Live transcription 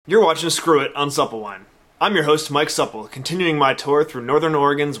You're watching Screw It on Supple Wine. I'm your host, Mike Supple, continuing my tour through Northern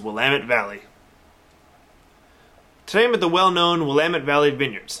Oregon's Willamette Valley. Today I'm at the well-known Willamette Valley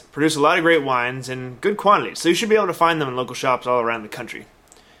Vineyards. Produce a lot of great wines in good quantities, so you should be able to find them in local shops all around the country.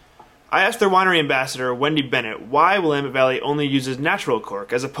 I asked their winery ambassador, Wendy Bennett, why Willamette Valley only uses natural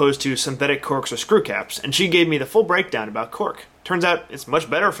cork as opposed to synthetic corks or screw caps, and she gave me the full breakdown about cork. Turns out it's much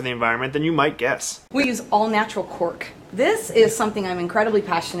better for the environment than you might guess. We use all natural cork. This is something I'm incredibly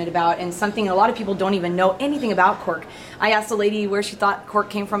passionate about and something a lot of people don't even know anything about cork. I asked a lady where she thought cork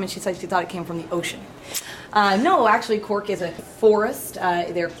came from and she said she thought it came from the ocean. No, actually cork is a forest.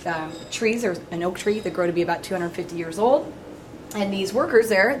 They're trees. There's an oak tree that grow to be about 250 years old. And these workers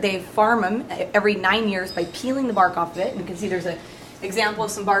there, they farm them every 9 years by peeling the bark off of it. And you can see there's an example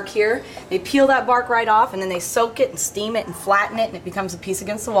of some bark here. They peel that bark right off and then they soak it and steam it and flatten it and it becomes a piece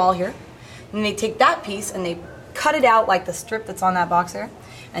against the wall here. And they take that piece and they cut it out like the strip that's on that box there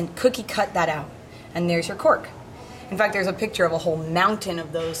and cookie cut that out. And there's your cork. In fact, there's a picture of a whole mountain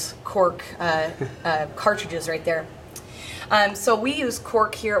of those cork cartridges right there. So we use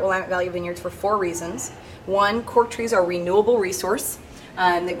cork here at Willamette Valley Vineyards for 4 reasons. One, cork trees are a renewable resource.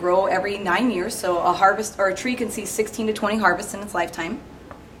 They grow every 9 years, so a tree can see 16 to 20 harvests in its lifetime.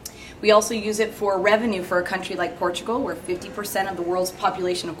 We also use it for revenue for a country like Portugal, where 50% of the world's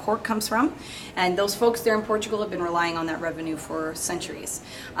population of cork comes from. And those folks there in Portugal have been relying on that revenue for centuries.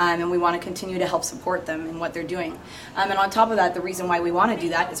 And we want to continue to help support them in what they're doing. And on top of that, the reason why we want to do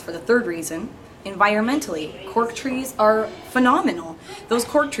that is for the third reason. Environmentally, cork trees are phenomenal. Those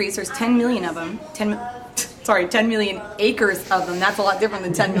cork trees, there's 10 million of them. 10 million acres of them. That's a lot different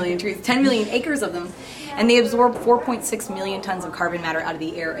than 10 million trees. 10 million acres of them. And they absorb 4.6 million tons of carbon matter out of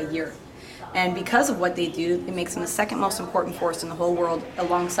the air a year. And because of what they do, it makes them the second most important forest in the whole world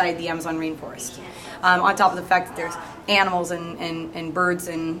alongside the Amazon rainforest. On top of the fact that there's animals and birds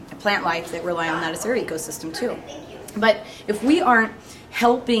and plant life that rely on that as their ecosystem too. But if we aren't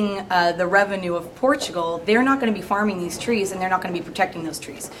helping the revenue of Portugal, they're not going to be farming these trees and they're not going to be protecting those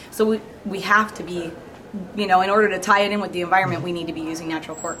trees. So we have to be, in order to tie it in with the environment, we need to be using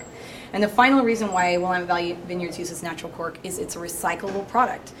natural cork. And the final reason why Willamette Valley Vineyards uses natural cork is it's a recyclable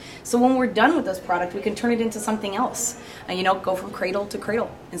product. So when we're done with this product, we can turn it into something else. Go from cradle to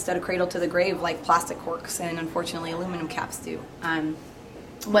cradle instead of cradle to the grave like plastic corks and unfortunately aluminum caps do.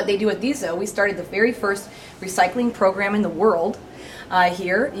 What they do with these though, we started the very first recycling program in the world.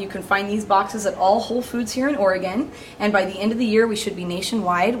 Here, you can find these boxes at all Whole Foods here in Oregon, and by the end of the year we should be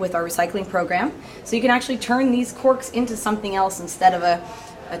nationwide with our recycling program. So you can actually turn these corks into something else instead of a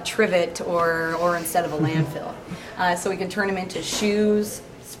trivet or instead of a landfill. So we can turn them into shoes,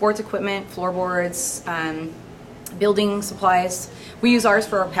 sports equipment, floorboards, building supplies. We use ours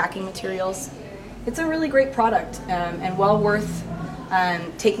for our packing materials. It's a really great product and well worth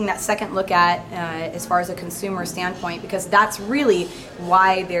taking that second look at as far as a consumer standpoint, because that's really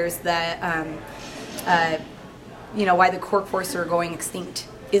why there's the why the cork forests are going extinct,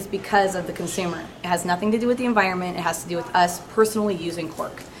 is because of the consumer. It has nothing to do with the environment. It has to do with us personally using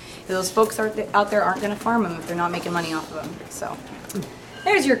cork. Those folks out there aren't going to farm them if they're not making money off of them. So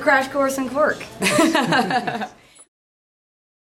there's your crash course in cork.